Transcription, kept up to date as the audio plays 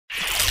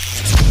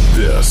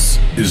This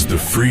is the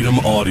Freedom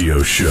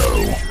Audio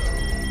Show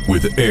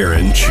with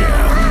Aaron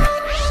Chen.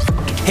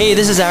 Hey,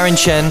 this is Aaron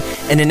Chen,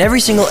 and in every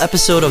single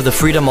episode of the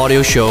Freedom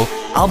Audio Show,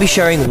 I'll be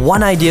sharing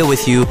one idea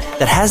with you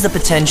that has the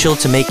potential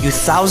to make you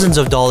thousands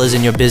of dollars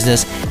in your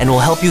business and will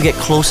help you get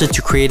closer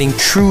to creating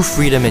true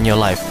freedom in your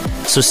life.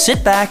 So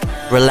sit back,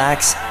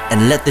 relax,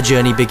 and let the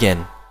journey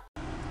begin.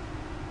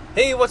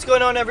 Hey, what's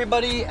going on,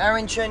 everybody?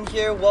 Aaron Chen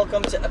here.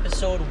 Welcome to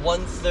episode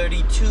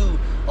 132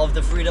 of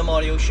the Freedom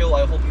Audio Show.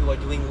 I hope you are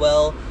doing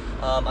well.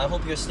 I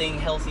hope you're staying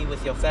healthy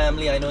with your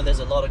family. I know there's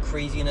a lot of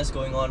craziness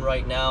going on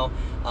right now.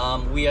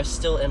 We are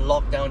still in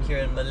lockdown here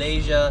in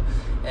Malaysia,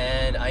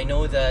 and I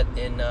know that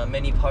in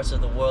many parts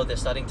of the world they're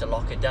starting to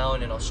lock it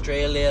down in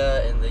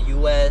Australia, in the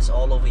US,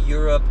 all over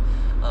Europe,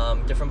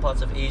 different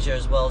parts of Asia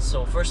as well.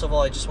 So first of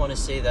all, I just want to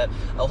say that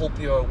I hope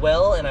you're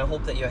well, and I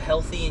hope that you're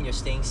healthy and you're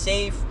staying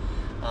safe.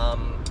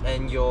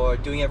 And you're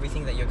doing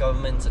everything that your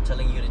governments are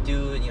telling you to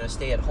do. You know,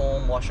 stay at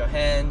home, wash your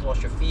hands,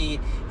 wash your feet,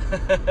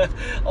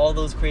 all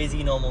those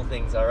crazy normal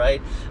things, all right?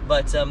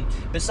 But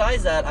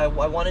besides that, I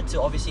wanted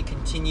to obviously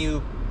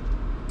continue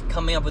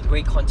coming up with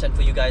great content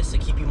for you guys to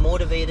keep you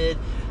motivated,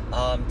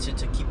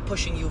 to keep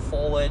pushing you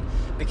forward,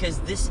 because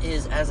this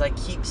is, as I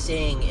keep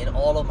saying in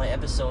all of my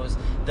episodes,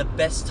 the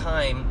best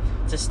time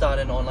to start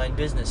an online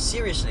business.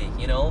 Seriously,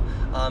 you know,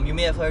 you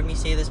may have heard me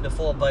say this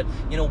before, but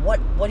you know, what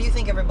do you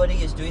think everybody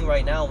is doing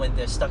right now when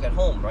they're stuck at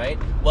home, right?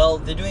 Well,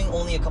 they're doing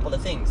only a couple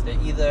of things.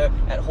 They're either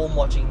at home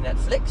watching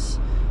Netflix,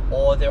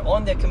 or they're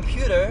on their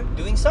computer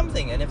doing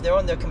something. And if they're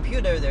on their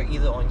computer, they're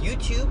either on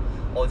YouTube,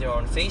 or they're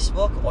on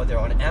Facebook, or they're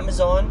on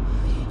Amazon,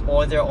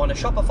 or they're on a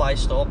Shopify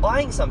store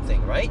buying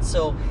something, right?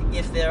 So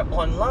if they're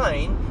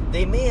online,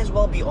 they may as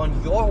well be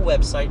on your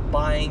website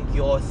buying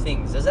your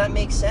things. Does that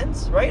make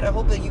sense, right? I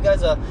hope that you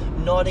guys are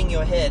nodding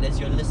your head as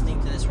you're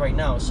listening to this right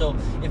now. So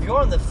if you're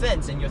on the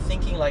fence and you're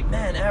thinking like,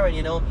 man, Aaron,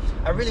 you know,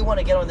 I really want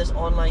to get on this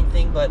online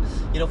thing, but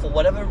you know, for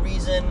whatever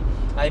reason,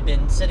 I've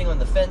been sitting on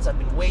the fence, I've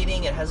been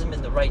waiting, it hasn't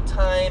been the right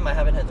time, I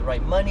haven't had the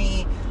right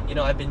money, you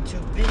know, I've been too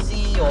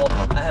busy, or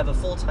I have a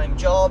full-time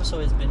job, so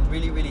it's been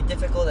really, really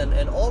difficult,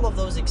 and all of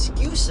those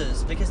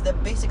excuses, because they're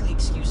basically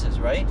excuses,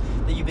 right,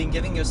 that you've been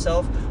giving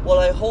yourself. Well,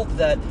 I hope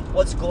that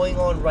what's going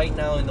on right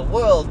now in the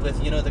world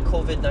with, you know, the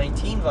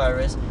COVID-19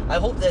 virus, I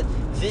hope that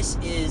this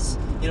is,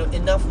 you know,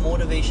 enough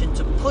motivation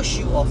to push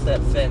you off that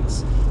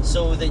fence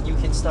so that you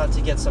can start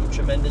to get some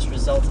tremendous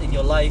results in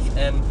your life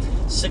and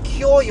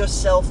secure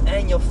yourself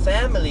and your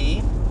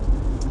family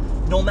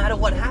no matter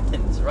what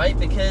happens, right?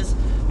 Because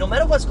no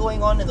matter what's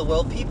going on in the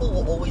world, people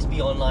will always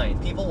be online.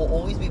 People will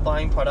always be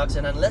buying products,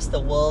 and unless the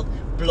world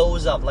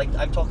blows up, like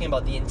I'm talking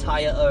about the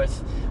entire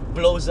earth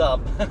blows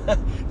up,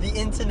 the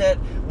internet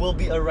will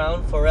be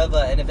around forever,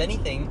 and if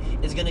anything,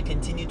 it's going to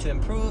continue to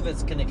improve,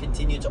 it's going to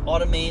continue to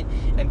automate,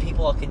 and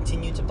people will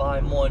continue to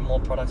buy more and more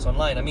products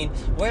online. I mean,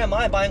 where am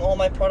I buying all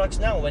my products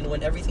now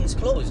when everything's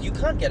closed? You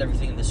can't get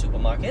everything in the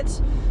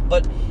supermarkets,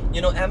 but you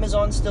know,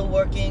 Amazon's still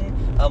working.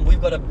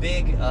 We've got a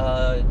big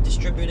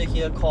distributor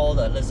here called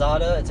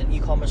Lazada. It's an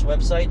e-commerce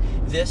website.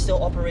 They're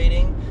still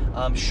operating.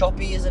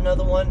 Shopee is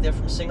another one. They're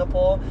from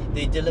Singapore.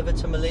 They deliver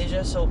to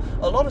Malaysia. So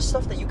a lot of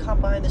stuff that you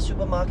can't buy in the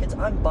supermarkets,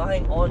 I'm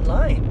buying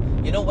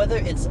online. You know, whether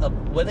it's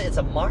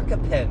a marker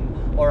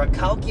pen or a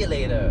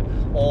calculator,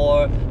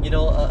 or you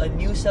know, a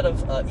new set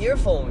of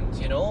earphones,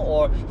 you know,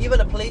 or even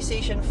a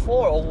PlayStation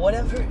 4 or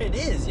whatever it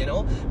is, you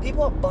know,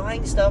 people are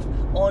buying stuff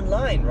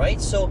online,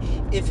 right? So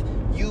if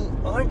you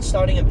aren't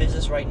starting a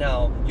business right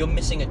now, you're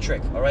missing a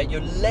trick, all right?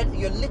 You're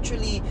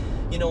literally,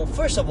 you know,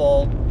 first of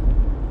all,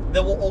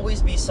 there will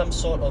always be some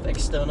sort of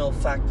external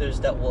factors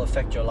that will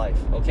affect your life,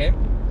 okay?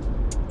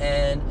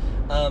 And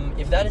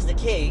if that is the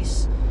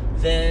case,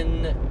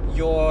 then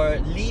you're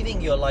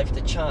leaving your life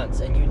to chance,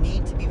 and you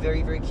need to be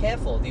very, very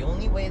careful. The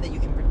only way that you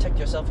can protect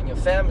yourself and your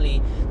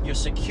family, your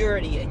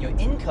security and your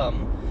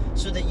income,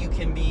 so that you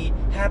can be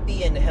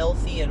happy and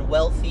healthy and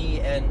wealthy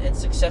and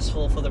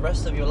successful for the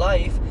rest of your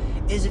life,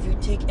 is if you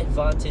take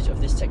advantage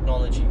of this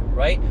technology,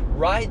 right?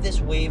 Ride this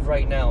wave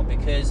right now,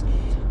 because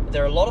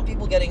there are a lot of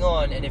people getting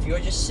on, and if you're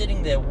just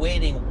sitting there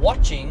waiting,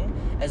 watching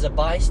as a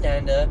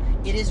bystander,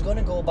 it is going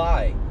to go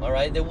by, all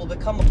right? There will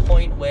become a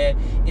point where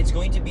it's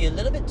going to be a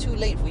little bit too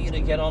late for you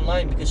to get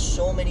online, because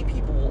so many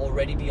people will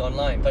already be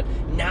online. But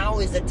now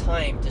is the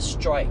time to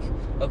strike,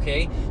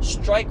 okay?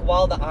 Strike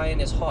while the iron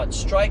is hot.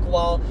 Strike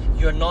while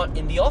you're not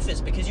in the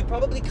office, because you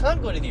probably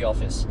can't go to the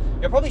office.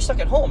 You're probably stuck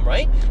at home,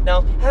 right?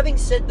 Now, having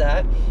said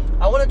that,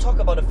 I want to talk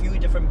about a few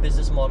different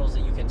business models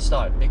that you can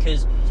start,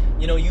 because,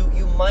 you know,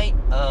 you might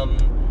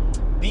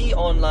be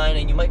online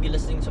and you might be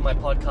listening to my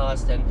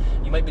podcast and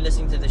you might be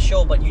listening to the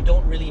show, but you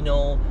don't really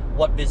know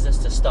what business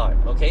to start,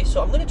 okay?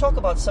 So I'm going to talk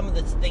about some of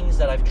the things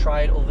that I've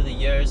tried over the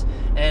years,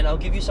 and I'll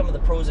give you some of the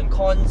pros and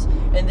cons,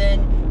 and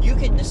then you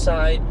can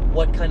decide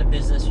what kind of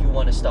business you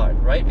want to start,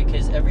 right?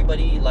 Because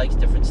everybody likes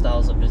different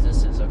styles of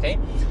businesses, okay?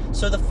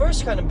 So the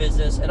first kind of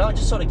business, and I'll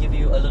just sort of give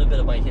you a little bit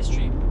of my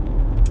history.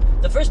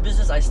 The first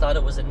business I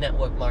started was a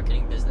network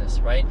marketing business,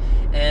 right?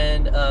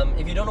 And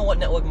if you don't know what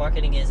network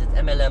marketing is, it's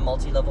MLM,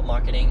 multi-level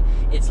marketing.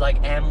 It's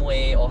like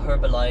Amway or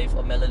Herbalife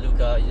or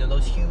Melaleuca,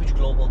 those huge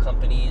global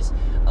companies,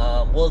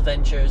 World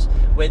Ventures,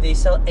 where they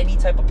sell any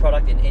type of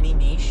product in any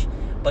niche.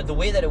 But the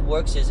way that it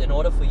works is, in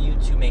order for you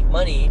to make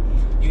money,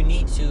 you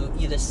need to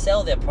either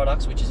sell their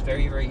products, which is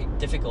very, very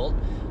difficult,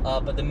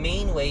 but the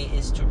main way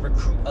is to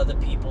recruit other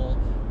people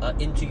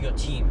into your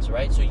teams,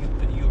 right? So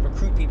you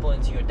recruit people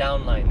into your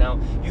downline. Now,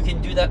 you can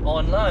do that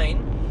online,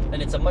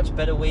 and it's a much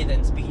better way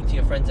than speaking to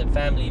your friends and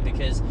family,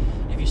 because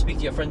if you speak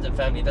to your friends and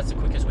family, that's the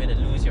quickest way to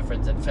lose your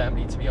friends and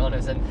family, to be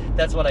honest. And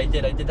that's what I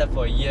did. I did that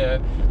for a year.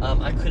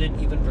 I couldn't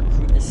even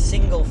recruit a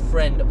single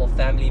friend or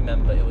family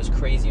member. It was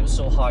crazy. It was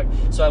so hard.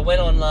 So I went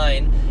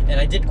online, and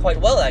I did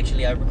quite well,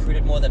 actually. I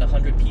recruited more than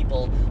 100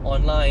 people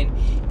online.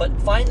 But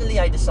finally,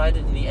 I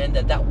decided in the end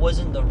that that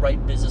wasn't the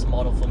right business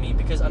model for me,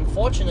 because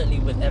unfortunately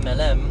with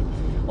MLM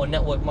or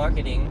network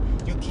marketing,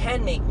 you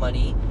can make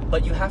money,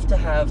 but you have to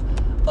have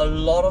a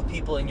lot of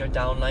people in your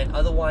downline.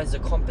 Otherwise, the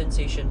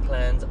compensation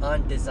plans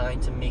aren't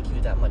designed to make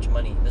you that much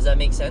money. Does that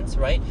make sense,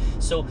 right?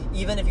 So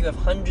even if you have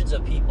hundreds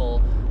of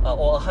people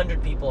or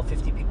 100 people or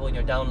 50 people in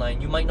your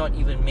downline, you might not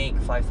even make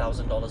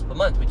 $5,000 per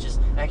month, which is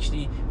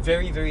actually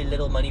very, very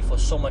little money for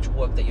so much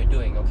work that you're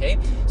doing, okay?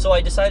 So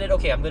I decided,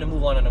 okay, I'm going to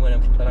move on, and I'm going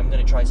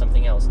to try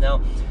something else.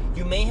 Now,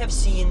 you may have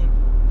seen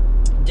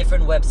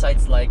different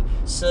websites like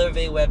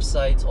survey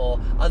websites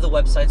or other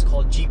websites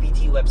called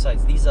GPT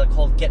websites. These are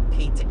called get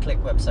paid to click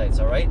websites,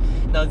 all right?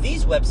 Now,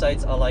 these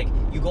websites are like,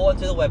 you go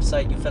onto the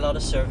website, you fill out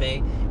a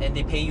survey, and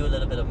they pay you a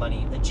little bit of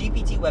money. A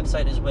GPT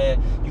website is where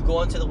you go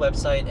onto the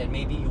website and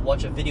maybe you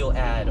watch a video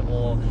ad,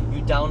 or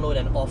you download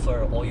an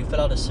offer, or you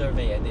fill out a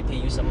survey and they pay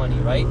you some money,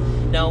 right?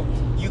 Now,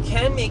 you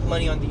can make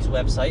money on these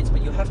websites,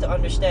 but you have to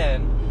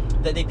understand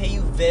that they pay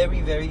you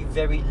very, very,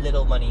 very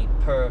little money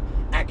per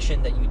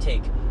action that you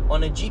take.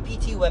 On a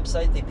GPT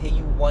website, they pay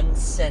you 1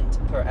 cent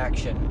per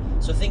action.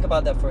 So think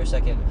about that for a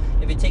second.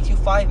 If it takes you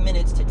 5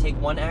 minutes to take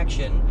one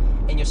action,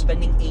 and you're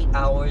spending 8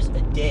 hours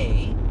a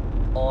day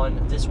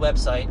on this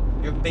website,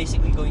 you're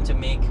basically going to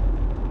make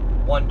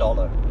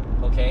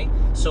 $1. Okay?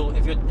 So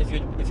if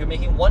you're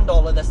making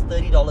 $1, that's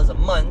 $30 a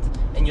month,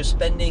 and you're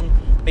spending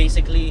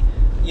basically,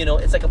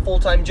 it's like a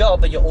full-time job,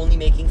 but you're only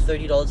making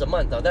 $30 a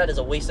month. Now, that is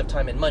a waste of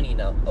time and money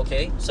now,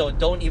 okay? So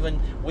don't even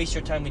waste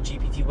your time with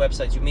GPT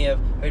websites. You may have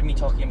heard me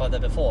talking about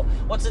that before.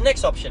 What's the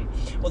next option?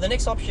 Well, the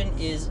next option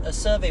is a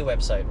survey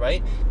website,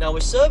 right? Now,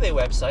 a survey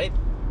website,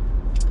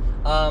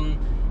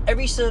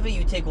 every survey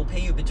you take will pay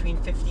you between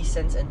 50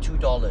 cents and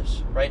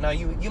 $2, right? Now,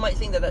 you might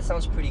think that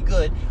sounds pretty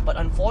good, but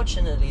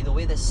unfortunately, the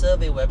way the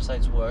survey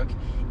websites work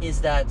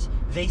is that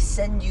they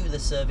send you the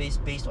surveys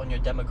based on your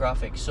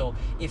demographic. So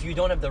if you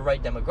don't have the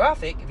right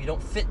demographic, if you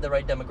don't fit the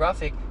right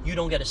demographic, you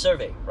don't get a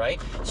survey, right?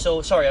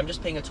 So, sorry, I'm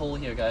just paying a toll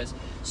here, guys.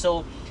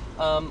 So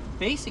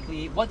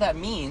basically, what that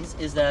means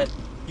is that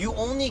you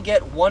only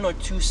get 1 or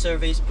 2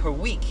 surveys per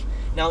week.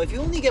 Now, if you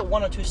only get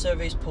 1 or 2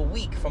 surveys per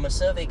week from a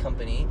survey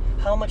company,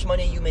 how much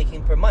money are you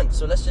making per month?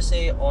 So let's just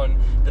say on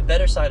the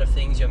better side of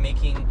things, you're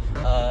making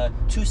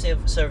 2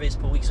 surveys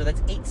per week. So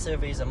that's 8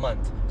 surveys a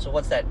month. So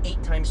what's that?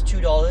 8 times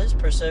 $2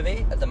 per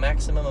survey at the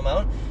maximum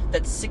amount.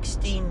 That's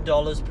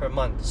 $16 per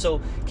month. So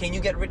can you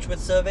get rich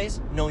with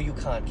surveys? No, you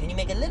can't. Can you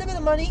make a little bit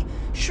of money?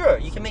 Sure,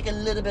 you can make a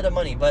little bit of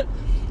money, but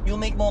you'll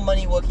make more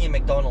money working at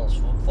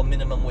McDonald's for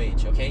minimum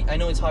wage, okay? I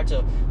know it's hard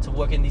to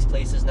work in these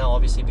places now,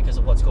 obviously, because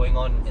of what's going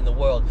on in the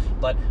world,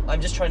 but I'm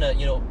just trying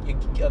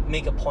to,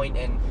 make a point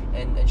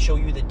and show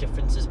you the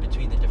differences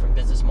between the different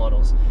business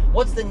models.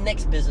 What's the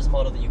next business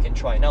model that you can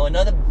try? Now,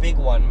 another big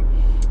one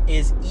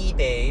is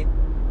eBay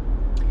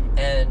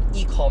and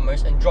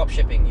e-commerce and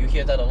dropshipping. You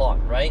hear that a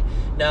lot, right?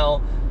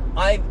 Now,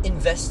 I've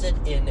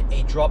invested in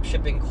a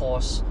dropshipping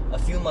course a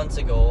few months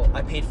ago.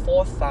 I paid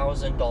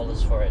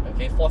 $4,000 for it,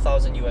 okay?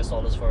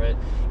 $4,000 for it.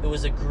 It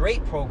was a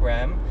great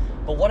program,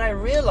 but what I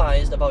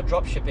realized about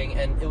dropshipping,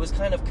 and it was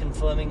kind of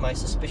confirming my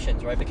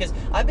suspicions, right? Because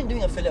I've been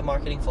doing affiliate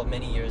marketing for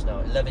many years now,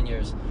 11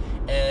 years,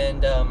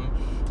 and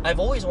I've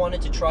always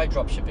wanted to try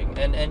dropshipping.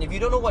 And if you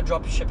don't know what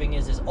dropshipping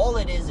is all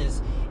it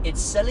is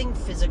it's selling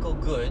physical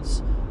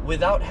goods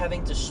without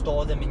having to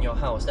store them in your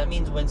house. That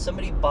means when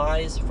somebody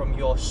buys from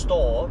your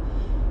store,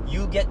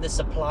 you get the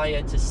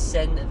supplier to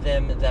send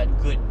them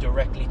that good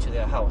directly to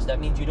their house. That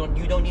means you don't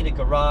need a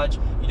garage,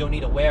 you don't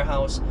need a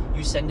warehouse,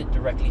 you send it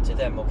directly to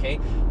them, okay?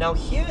 Now,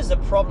 here's the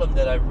problem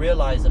that I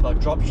realized about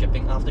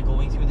dropshipping after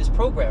going through this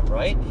program,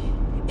 right?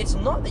 It's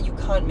not that you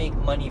can't make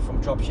money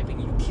from dropshipping,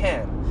 you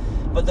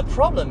can. But the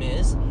problem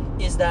is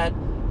that,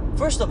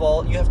 first of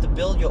all, you have to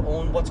build your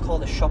own what's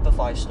called a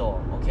Shopify store,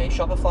 okay?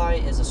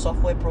 Shopify is a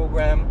software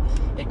program.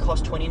 It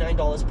costs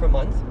 $29 per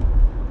month.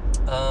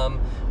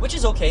 Which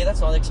is okay,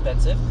 that's not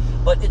expensive,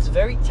 but it's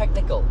very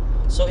technical.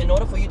 So in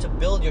order for you to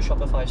build your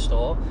Shopify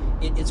store,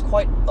 it's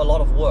quite a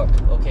lot of work,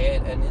 okay?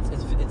 And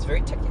it's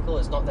very technical.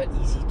 It's not that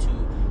easy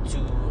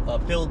to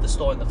build the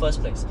store in the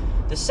first place.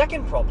 The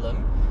second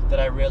problem that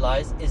I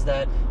realized is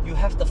that you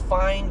have to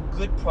find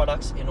good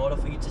products in order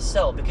for you to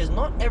sell, because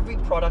not every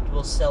product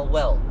will sell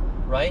well,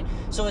 right?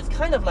 So it's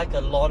kind of like a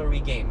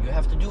lottery game. You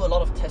have to do a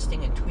lot of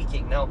testing and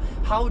tweaking. Now,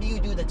 how do you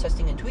do the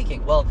testing and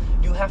tweaking? Well,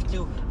 you have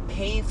to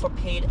pay for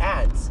paid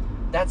ads.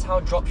 That's how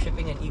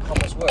dropshipping and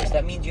e-commerce works.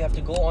 That means you have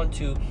to go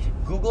onto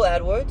Google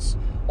AdWords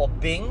or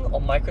Bing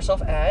or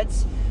Microsoft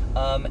Ads,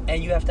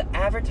 and you have to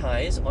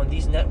advertise on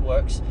these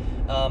networks,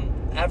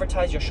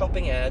 advertise your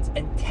shopping ads,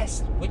 and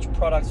test which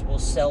products will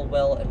sell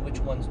well and which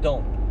ones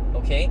don't.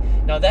 Okay?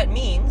 Now that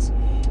means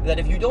that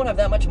if you don't have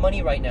that much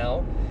money right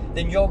now,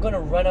 then you're going to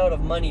run out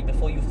of money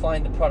before you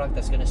find the product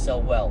that's going to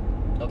sell well.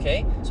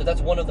 Okay? So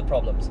that's one of the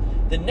problems.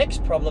 The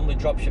next problem with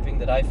dropshipping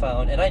that I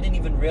found, and I didn't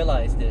even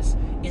realize this,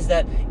 is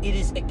that it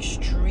is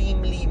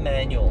extremely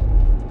manual.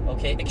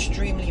 Okay?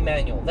 Extremely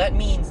manual. That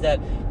means that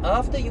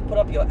after you put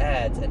up your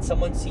ads and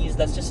someone sees,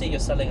 let's just say you're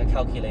selling a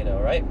calculator,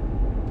 right?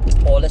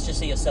 Or let's just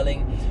say you're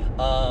selling,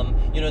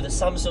 the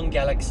Samsung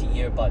Galaxy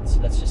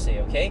earbuds, let's just say,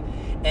 okay?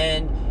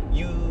 And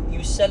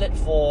you sell it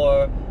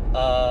for,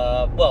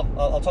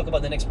 I'll talk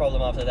about the next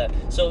problem after that.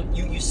 So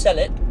you sell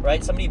it,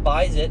 right? Somebody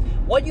buys it.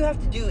 What you have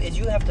to do is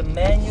you have to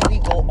manually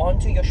go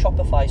onto your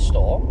Shopify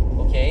store,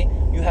 okay?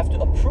 You have to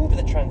approve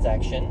the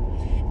transaction,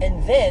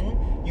 and then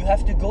you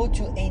have to go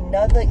to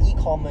another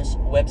e-commerce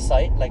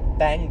website like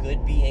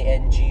Banggood,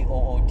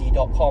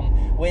 BANGOOD.com,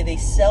 where they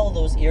sell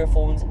those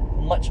earphones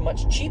much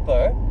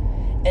cheaper,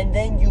 and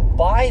then you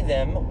buy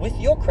them with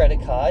your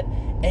credit card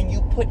and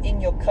you put in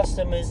your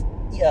customer's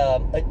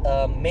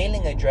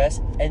mailing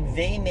address, and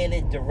they mail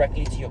it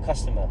directly to your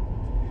customer.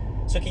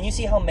 So can you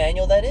see how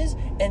manual that is?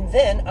 And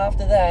then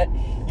after that,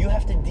 you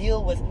have to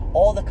deal with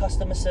all the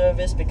customer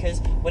service,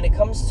 because when it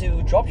comes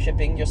to drop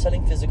shipping, you're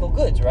selling physical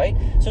goods, right?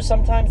 So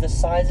sometimes the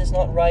size is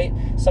not right.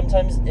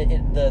 Sometimes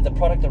the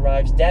product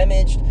arrives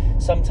damaged.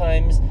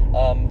 Sometimes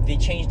they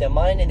change their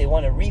mind and they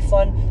want a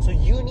refund. So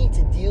you need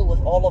to deal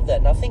with all of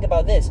that. Now think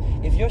about this.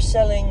 If you're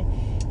selling,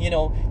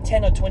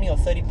 10 or 20 or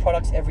 30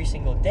 products every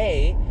single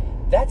day,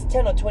 that's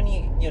 10 or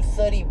 20,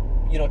 30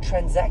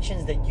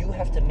 transactions that you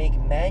have to make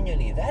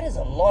manually. That is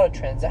a lot of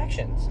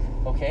transactions,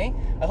 okay?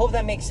 I hope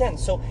that makes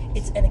sense. So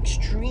it's an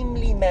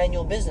extremely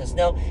manual business.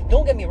 Now,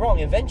 don't get me wrong,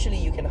 eventually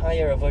you can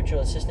hire a virtual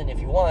assistant if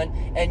you want,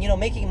 and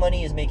making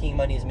money is making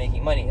money,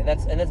 and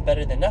that's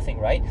better than nothing,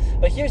 right?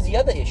 But here's the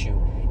other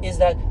issue, is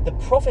that the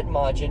profit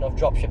margin of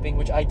dropshipping,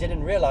 which I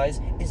didn't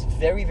realize, is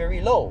very,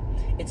 very low.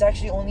 It's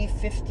actually only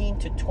 15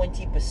 to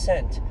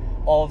 20%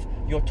 of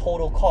your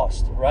total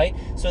cost, right?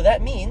 So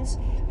that means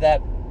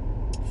that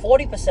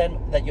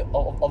 40% that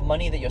of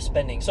money that you're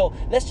spending. So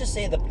let's just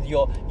say that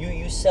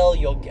you sell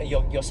your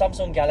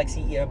Samsung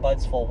Galaxy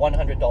earbuds for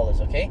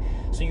 $100, okay?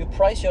 So you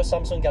price your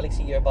Samsung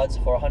Galaxy earbuds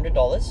for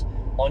 $100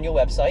 on your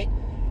website.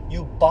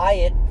 You buy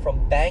it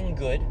from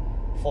Banggood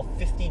for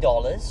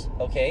 $50,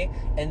 okay?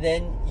 And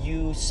then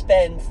you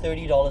spend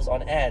 $30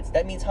 on ads.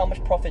 That means how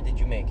much profit did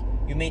you make?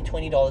 You made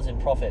 $20 in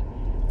profit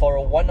for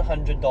a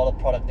 $100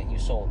 product that you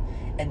sold.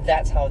 And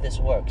that's how this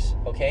works,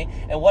 okay?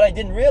 And what I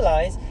didn't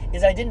realize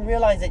is that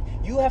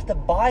you have to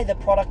buy the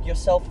product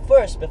yourself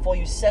first before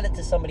you sell it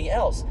to somebody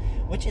else,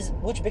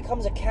 which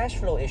becomes a cash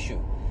flow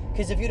issue.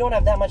 Because if you don't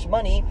have that much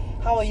money,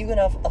 how are you going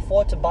to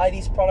afford to buy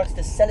these products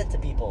to sell it to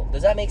people?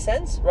 Does that make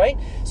sense, right?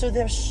 So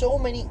there's so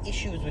many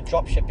issues with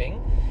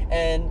dropshipping,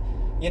 and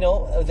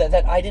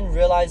that I didn't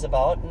realize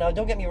about. Now,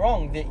 don't get me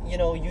wrong, that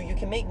you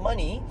can make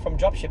money from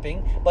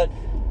dropshipping, but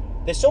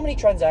there's so many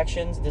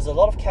transactions, there's a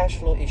lot of cash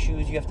flow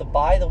issues. You have to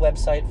buy the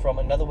website from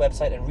another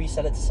website and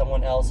resell it to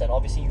someone else, and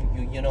obviously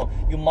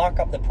you mark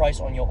up the price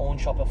on your own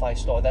Shopify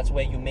store. That's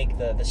where you make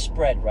the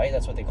spread, right?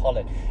 That's what they call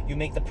it. You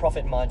make the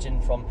profit margin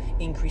from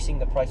increasing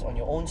the price on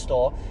your own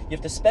store. You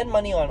have to spend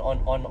money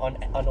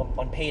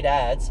on paid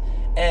ads,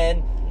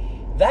 and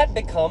that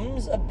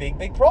becomes a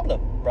big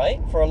problem,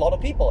 right? For a lot of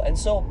people. And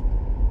so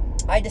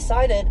I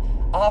decided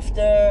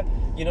after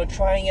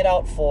trying it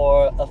out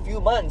for a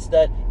few months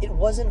that it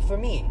wasn't for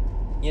me.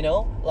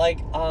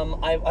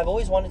 I've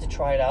always wanted to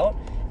try it out,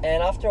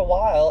 and after a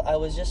while I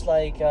was just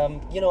like, I'm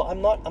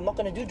not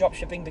going to do drop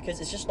shipping because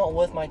it's just not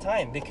worth my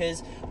time,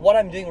 because what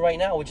I'm doing right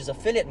now, which is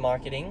affiliate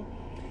marketing,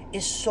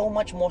 is so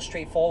much more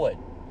straightforward,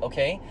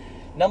 okay?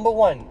 Number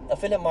one,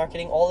 affiliate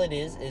marketing, all it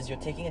is you're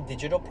taking a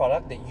digital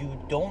product that you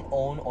don't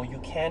own or you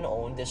can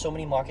own. There's so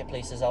many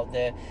marketplaces out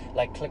there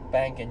like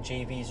ClickBank and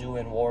JVZoo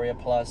and Warrior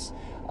Plus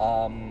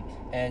and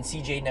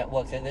CJ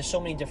Network. There's so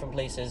many different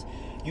places.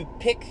 You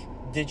pick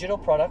digital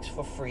products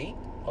for free,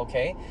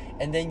 okay?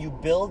 And then you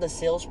build a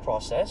sales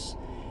process.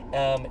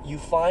 You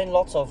find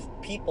lots of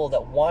people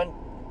that want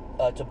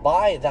to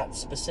buy that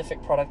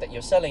specific product that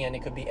you're selling, and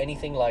it could be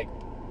anything like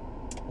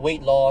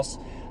weight loss,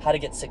 how to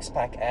get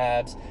six-pack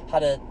abs, how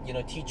to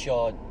teach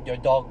your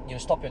dog,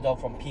 stop your dog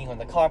from peeing on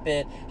the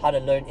carpet, how to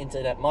learn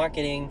internet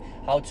marketing,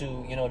 how to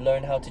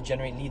learn how to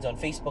generate leads on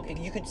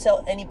Facebook. You could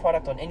sell any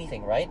product on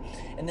anything, right?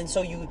 And then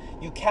so you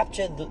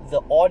capture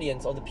the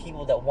audience or the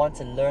people that want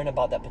to learn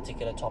about that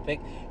particular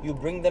topic. You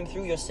bring them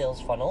through your sales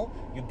funnel,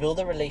 you build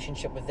a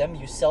relationship with them,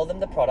 you sell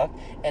them the product,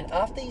 and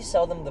after you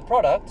sell them the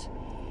product,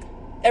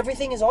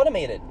 everything is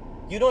automated.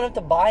 You don't have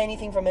to buy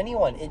anything from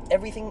anyone.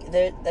 Everything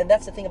there, and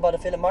that's the thing about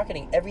affiliate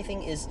marketing.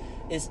 Everything is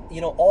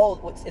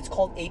all, it's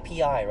called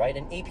API, right?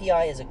 An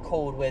API is a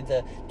code where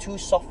the two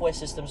software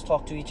systems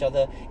talk to each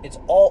other. It's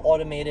all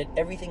automated.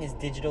 Everything is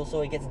digital,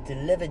 so it gets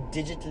delivered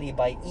digitally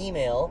by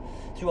email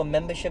through a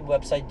membership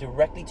website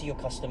directly to your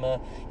customer.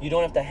 You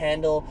don't have to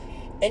handle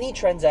any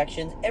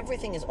transactions.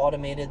 Everything is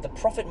automated. The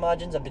profit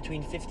margins are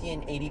between 50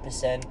 and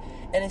 80%,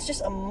 and it's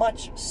just a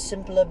much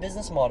simpler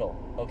business model.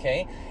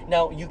 Okay,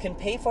 now you can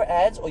pay for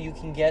ads, or you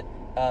can get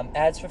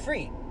ads for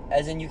free,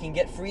 as in you can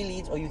get free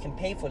leads or you can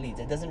pay for leads.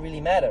 It doesn't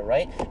really matter,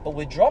 right? But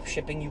with drop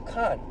shipping, you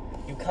can't.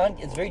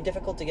 It's very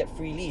difficult to get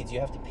free leads. You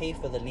have to pay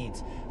for the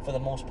leads for the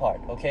most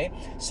part. Okay,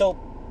 so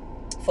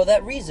for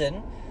that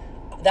reason,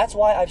 that's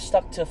why I've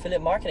stuck to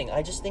affiliate marketing.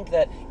 I just think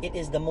that it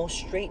is the most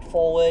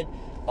straightforward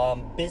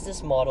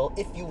business model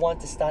if you want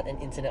to start an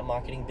internet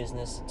marketing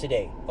business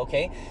today.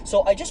 Okay,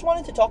 so I just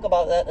wanted to talk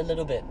about that a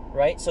little bit,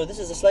 right? So this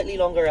is a slightly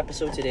longer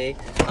episode today,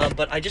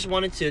 but I just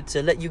wanted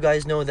to let you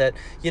guys know that,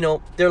 you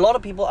know, there are a lot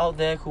of people out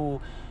there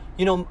who,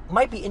 you know,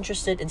 might be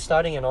interested in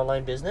starting an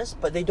online business,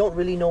 but they don't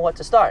really know what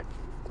to start,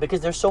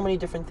 because there's so many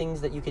different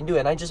things that you can do.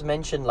 And I just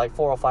mentioned like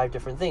 4 or 5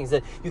 different things.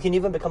 That you can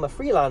even become a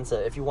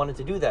freelancer if you wanted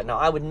to do that. Now,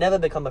 I would never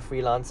become a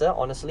freelancer,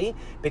 honestly,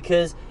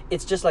 because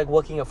it's just like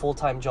working a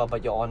full-time job,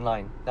 but you're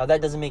online. Now,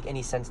 that doesn't make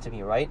any sense to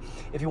me, right?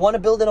 If you want to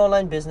build an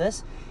online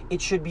business,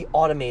 it should be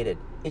automated.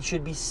 It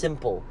should be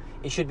simple.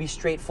 It should be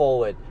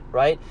straightforward,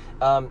 right?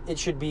 It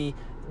should be,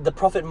 the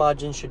profit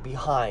margin should be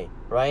high,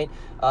 right?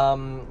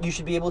 You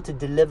should be able to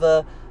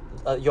deliver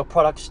your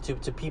products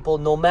to people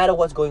no matter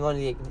what's going on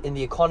in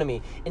the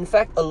economy. In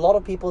fact, a lot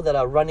of people that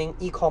are running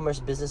e-commerce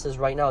businesses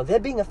right now, they're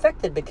being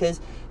affected because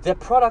their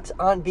products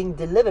aren't being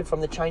delivered from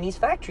the Chinese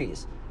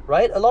factories,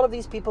 right? A lot of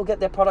these people get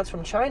their products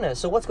from China.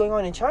 So what's going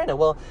on in China?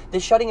 Well,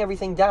 they're shutting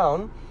everything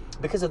down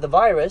because of the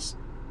virus,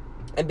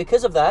 and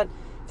because of that,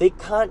 they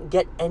can't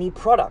get any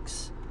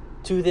products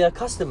to their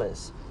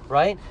customers,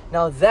 right?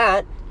 Now,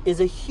 that is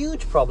a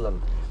huge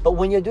problem. But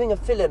when you're doing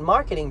affiliate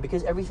marketing,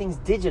 because everything's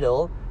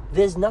digital,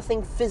 there's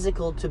nothing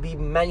physical to be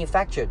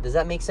manufactured. Does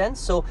that make sense?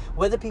 So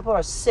whether people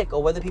are sick,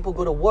 or whether people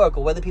go to work,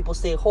 or whether people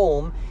stay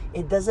home,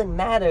 it doesn't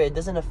matter. It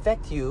doesn't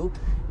affect you,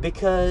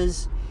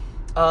 because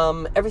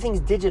everything's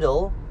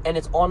digital and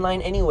it's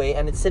online anyway,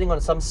 and it's sitting on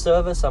some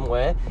server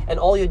somewhere, and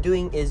all you're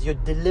doing is you're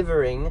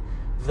delivering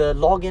the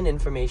login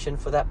information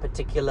for that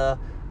particular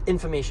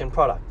information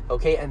product.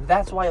 Okay, and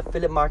that's why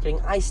affiliate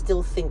marketing, I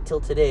still think till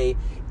today,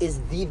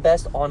 is the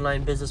best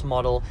online business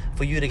model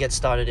for you to get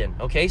started in.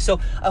 Okay, so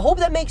I hope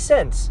that makes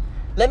sense.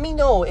 Let me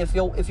know if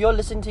you're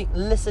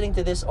listening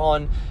to this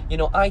on, you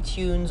know,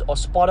 iTunes or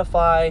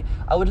Spotify.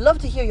 I would love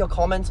to hear your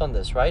comments on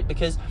this, right?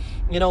 Because,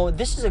 you know,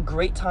 this is a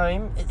great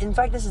time. In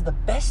fact, this is the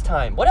best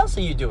time. What else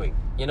are you doing?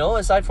 You know,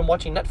 aside from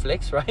watching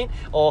Netflix, right?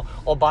 Or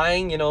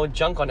buying, you know,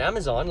 junk on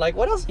Amazon. Like,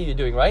 what else are you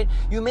doing, right?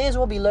 You may as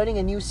well be learning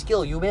a new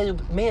skill. You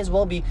may as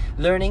well be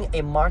learning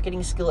a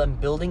marketing skill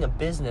and building a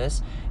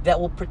business that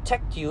will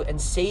protect you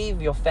and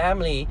save your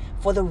family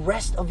for the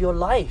rest of your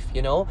life,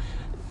 you know?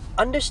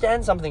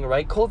 Understand something,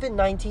 right?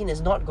 COVID-19 is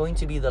not going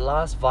to be the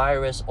last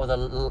virus or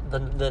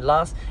the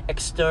last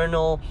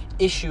external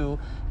issue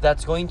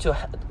that's going to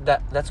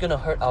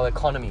hurt our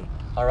economy.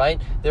 All right,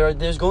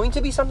 there's going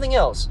to be something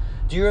else.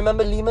 Do you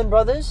remember Lehman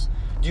Brothers?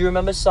 Do you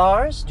remember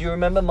SARS? Do you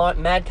remember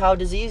mad cow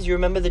disease? Do you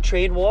remember the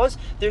trade wars?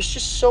 There's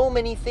just so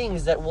many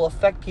things that will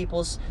affect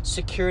people's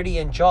security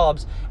and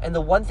jobs, and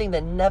the one thing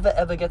that never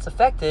ever gets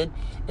affected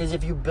is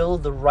if you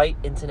build the right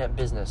internet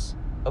business.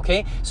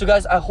 Okay, so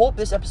guys, I hope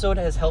this episode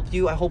has helped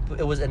you. I hope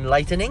it was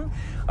enlightening,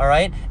 all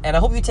right? And I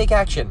hope you take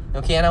action,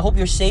 okay? And I hope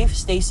you're safe,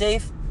 stay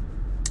safe.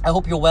 I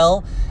hope you're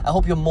well. I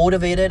hope you're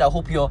motivated. I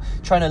hope you're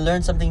trying to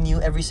learn something new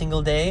every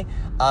single day.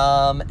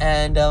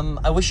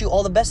 I wish you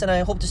all the best, and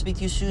I hope to speak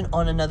to you soon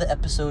on another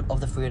episode of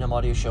the Freedom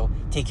Audio Show.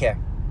 Take care.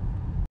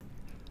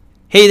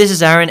 Hey, this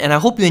is Aaron, and I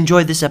hope you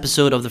enjoyed this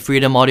episode of the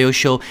Freedom Audio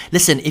Show.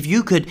 Listen, if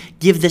you could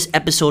give this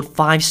episode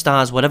 5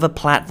 stars, whatever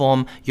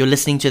platform you're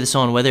listening to this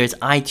on, whether it's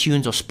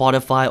iTunes or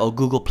Spotify or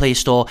Google Play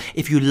Store,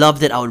 if you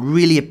loved it, I would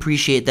really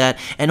appreciate that.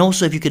 And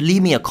also, if you could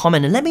leave me a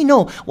comment and let me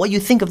know what you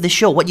think of this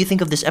show, what you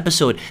think of this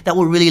episode, that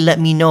will really let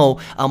me know,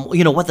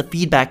 what the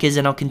feedback is,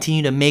 and I'll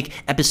continue to make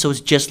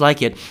episodes just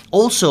like it.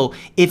 Also,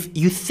 if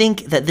you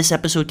think that this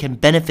episode can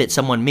benefit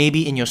someone,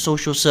 maybe in your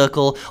social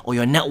circle or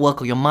your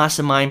network or your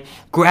mastermind,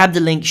 grab the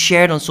link,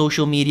 share it on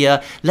social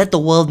media, let the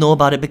world know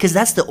about it, because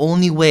that's the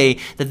only way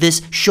that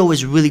this show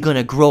is really going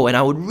to grow, and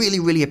I would really,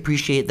 really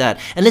appreciate that.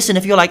 And listen,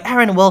 if you're like,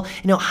 Aaron, well,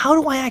 how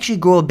do I actually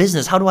grow a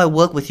business? How do I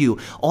work with you?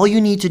 All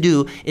you need to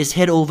do is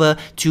head over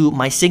to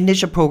my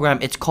signature program.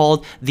 It's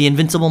called The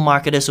Invincible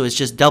Marketer, so it's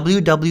just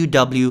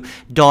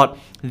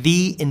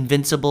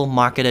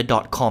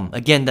www.theinvinciblemarketer.com.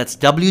 Again, that's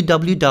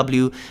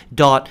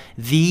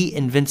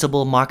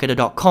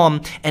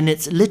www.theinvinciblemarketer.com, and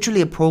it's literally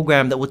a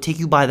program that will take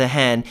you by the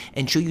hand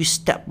and show you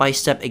step by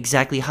step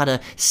exactly how to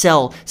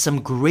sell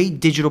some great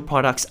digital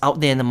products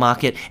out there in the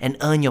market and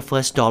earn your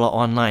first dollar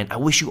online. I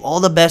wish you all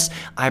the best.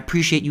 I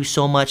appreciate you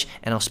so much,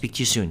 and I'll speak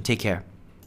to you soon. Take care.